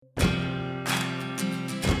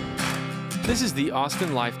This is the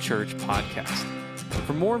Austin Life Church podcast.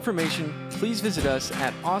 For more information, please visit us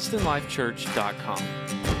at austinlifechurch.com.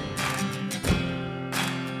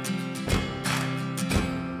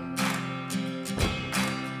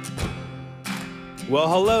 Well,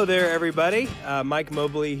 hello there, everybody. Mike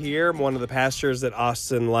Mobley here. I'm one of the pastors at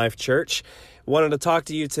Austin Life Church. Wanted to talk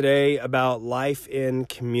to you today about life in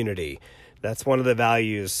community. That's one of the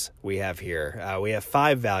values we have here. We have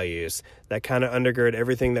 5 values that kind of undergird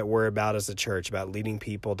everything that we're about as a church, about leading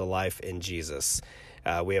people to life in Jesus.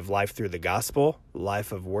 We have life through the gospel,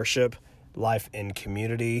 life of worship, life in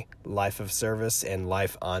community, life of service, and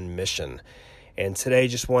life on mission. And today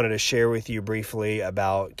just wanted to share with you briefly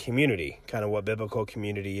about community, kind of what biblical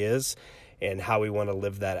community is and how we want to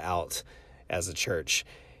live that out as a church.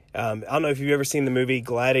 I don't know if you've ever seen the movie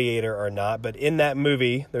Gladiator or not, but in that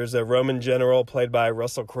movie, there's a Roman general played by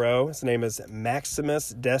Russell Crowe. His name is Maximus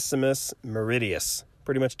Decimus Meridius,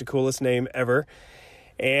 pretty much the coolest name ever.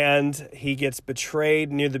 And he gets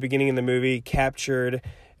betrayed near the beginning of the movie, captured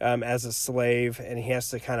as a slave, and he has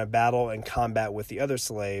to kind of battle and combat with the other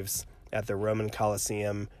slaves at the Roman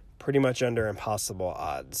Colosseum, pretty much under impossible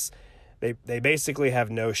odds. They basically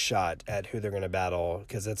have no shot at who they're going to battle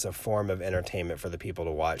because it's a form of entertainment for the people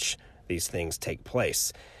to watch these things take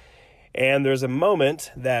place. And there's a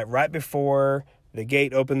moment that right before the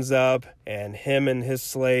gate opens up and him and his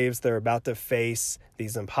slaves, they're about to face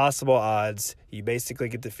these impossible odds. You basically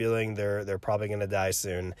get the feeling they're probably going to die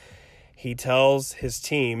soon. He tells his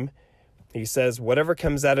team, he says, whatever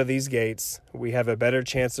comes out of these gates, we have a better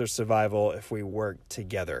chance of survival if we work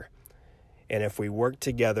together. And if we work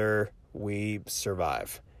together, we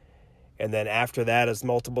survive. And then after that, as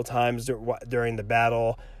multiple times during the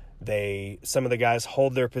battle, some of the guys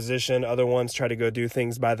hold their position. Other ones try to go do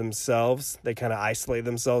things by themselves. They kind of isolate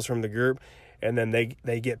themselves from the group. And then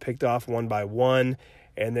they get picked off one by one.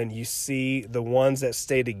 And then you see the ones that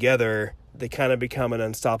stay together, they kind of become an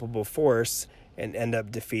unstoppable force and end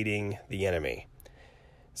up defeating the enemy.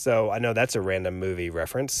 So I know that's a random movie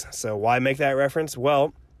reference. So why make that reference?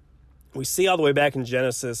 Well, we see all the way back in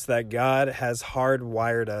Genesis that God has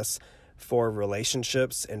hardwired us for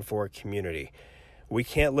relationships and for community. We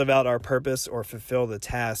can't live out our purpose or fulfill the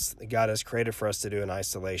tasks that God has created for us to do in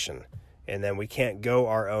isolation. And then we can't go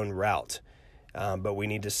our own route, but we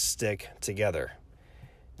need to stick together.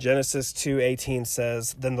 Genesis 2:18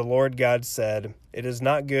 says, "Then the Lord God said, 'It is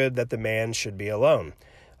not good that the man should be alone.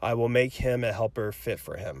 I will make him a helper fit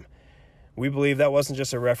for him.'" We believe that wasn't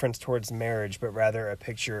just a reference towards marriage, but rather a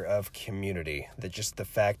picture of community. That just the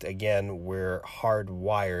fact, again, we're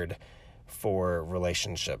hardwired for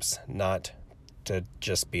relationships, not to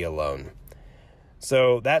just be alone.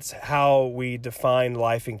 So that's how we define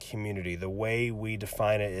life in community. The way we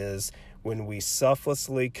define it is when we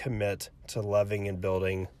selflessly commit to loving and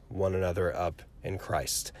building one another up in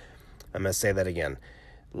Christ. I'm going to say that again.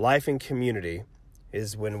 Life in community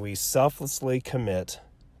is when we selflessly commit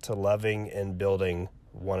to loving and building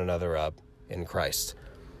one another up in Christ.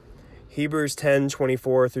 Hebrews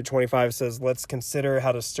 10:24 through 25 says, "Let's consider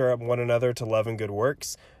how to stir up one another to love and good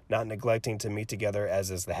works, not neglecting to meet together as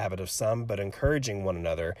is the habit of some, but encouraging one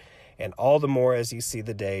another, and all the more as you see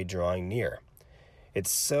the day drawing near." It's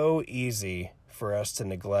so easy for us to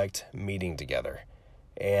neglect meeting together.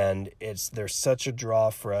 And there's such a draw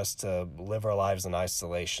for us to live our lives in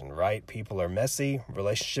isolation, right? People are messy.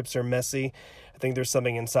 Relationships are messy. I think there's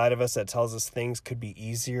something inside of us that tells us things could be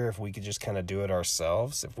easier if we could just kind of do it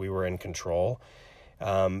ourselves, if we were in control.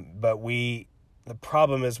 But the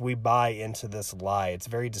problem is we buy into this lie. It's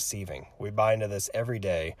very deceiving. We buy into this every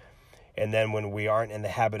day. And then when we aren't in the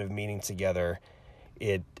habit of meeting together,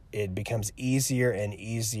 it becomes easier and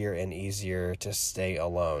easier and easier to stay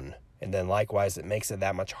alone. And then likewise, it makes it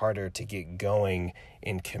that much harder to get going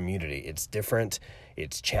in community. It's different.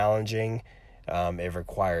 It's challenging. It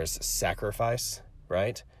requires sacrifice,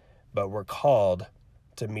 right? But we're called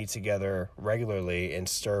to meet together regularly and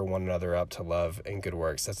stir one another up to love and good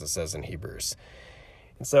works, as it says in Hebrews.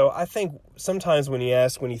 And so I think sometimes when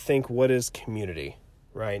you think, what is community,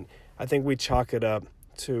 right? I think we chalk it up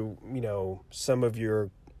to, some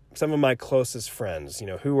of my closest friends,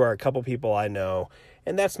 who are a couple people I know,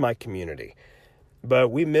 and that's my community. But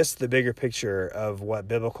we miss the bigger picture of what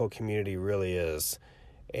biblical community really is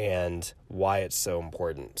and why it's so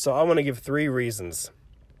important. So I want to give 3 reasons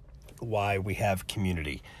why we have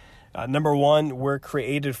community. Number 1, we're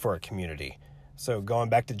created for a community. So going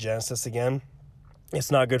back to Genesis again,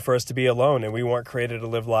 it's not good for us to be alone, and we weren't created to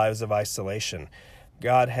live lives of isolation.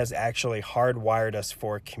 God has actually hardwired us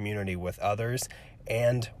for community with others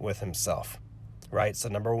and with himself, right? So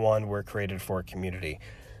number 1, we're created for community.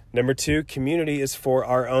 Number 2, community is for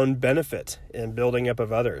our own benefit and building up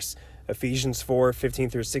of others. Ephesians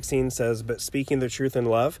 4:15-16 says, "But speaking the truth in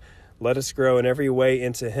love, let us grow in every way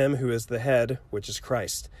into him who is the head, which is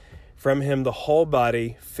Christ. From him the whole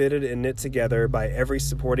body, fitted and knit together by every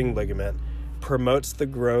supporting ligament, promotes the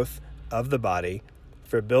growth of the body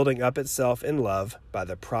for building up itself in love by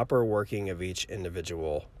the proper working of each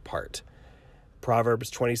individual part." Proverbs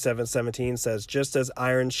 27:17 says, "Just as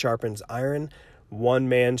iron sharpens iron, one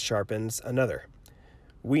man sharpens another."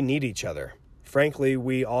 We need each other. Frankly,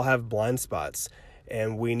 we all have blind spots,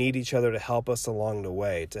 and we need each other to help us along the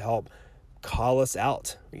way, to help call us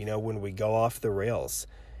out, when we go off the rails.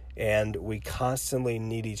 And we constantly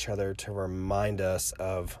need each other to remind us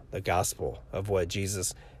of the gospel, of what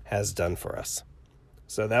Jesus has done for us.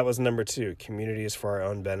 So that was number 2, community is for our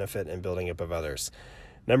own benefit and building up of others.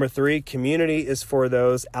 Number 3, community is for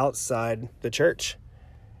those outside the church.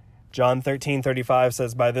 John 13:35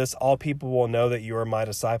 says, "By this all people will know that you are my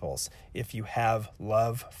disciples, if you have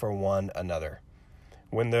love for one another."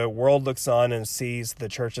 When the world looks on and sees the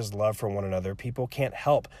church's love for one another, people can't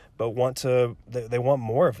help but they want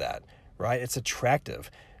more of that, right? It's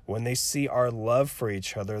attractive. When they see our love for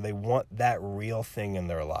each other, they want that real thing in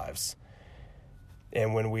their lives.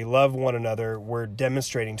 And when we love one another, we're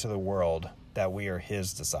demonstrating to the world that we are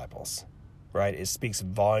his disciples, right? It speaks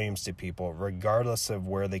volumes to people, regardless of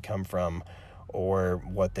where they come from or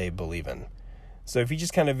what they believe in. So if you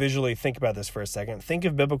just kind of visually think about this for a second, think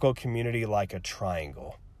of biblical community like a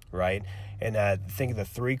triangle, right? And think of the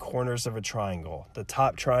 3 corners of a triangle. The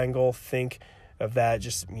top triangle, think of that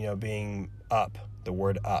just, being up, the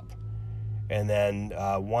word up. And then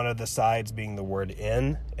one of the sides being the word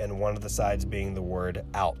in, and one of the sides being the word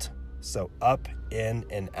out. So up, in,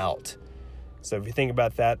 and out. So if you think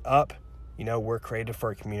about that, up, we're created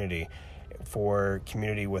for community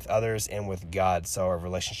with others and with God, so our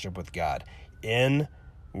relationship with God. In,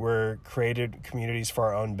 we're created communities for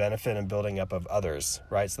our own benefit and building up of others,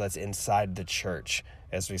 right? So that's inside the church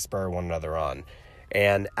as we spur one another on.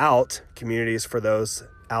 And out, communities for those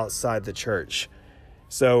outside the church.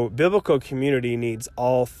 So biblical community needs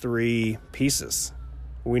all 3 pieces.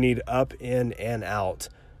 We need up, in, and out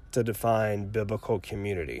to define biblical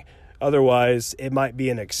community. Otherwise, it might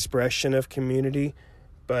be an expression of community,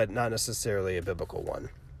 but not necessarily a biblical one.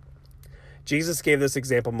 Jesus gave this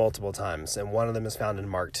example multiple times, and one of them is found in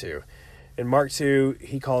Mark 2. In Mark 2,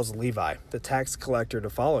 he calls Levi, the tax collector, to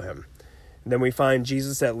follow him. And then we find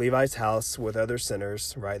Jesus at Levi's house with other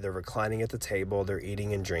sinners, right? They're reclining at the table, they're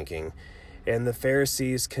eating and drinking. And the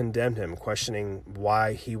Pharisees condemned him, questioning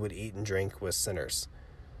why he would eat and drink with sinners.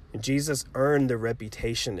 And Jesus earned the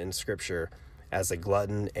reputation in Scripture as a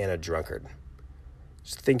glutton and a drunkard.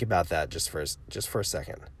 Just think about that just for a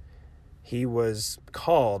second. He was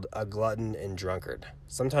called a glutton and drunkard.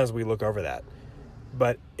 Sometimes we look over that.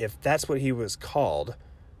 But if that's what he was called,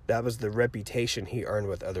 that was the reputation he earned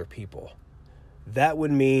with other people. That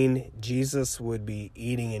would mean Jesus would be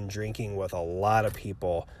eating and drinking with a lot of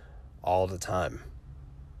people all the time,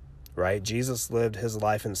 right? Jesus lived his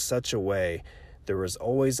life in such a way there was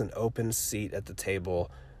always an open seat at the table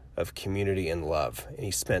of community and love, and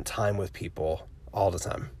he spent time with people all the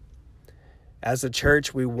time. As a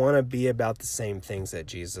church, we want to be about the same things that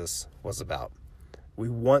Jesus was about. We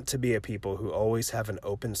want to be a people who always have an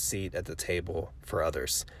open seat at the table for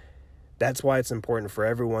others. That's why it's important for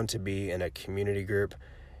everyone to be in a community group,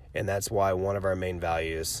 and that's why one of our main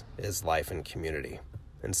values is life in community.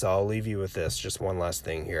 And so I'll leave you with this, just one last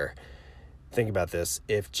thing here. Think about this.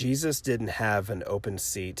 If Jesus didn't have an open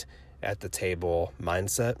seat at the table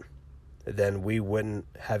mindset, then we wouldn't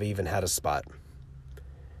have even had a spot.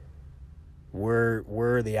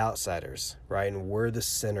 We're the outsiders, right? And we're the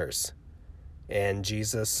sinners. And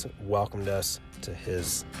Jesus welcomed us to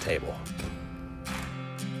his table.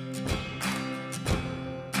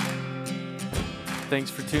 Thanks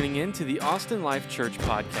for tuning in to the Austin Life Church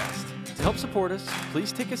podcast. To help support us,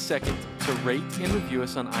 please take a second to rate and review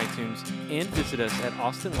us on iTunes and visit us at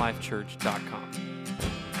austinlifechurch.com.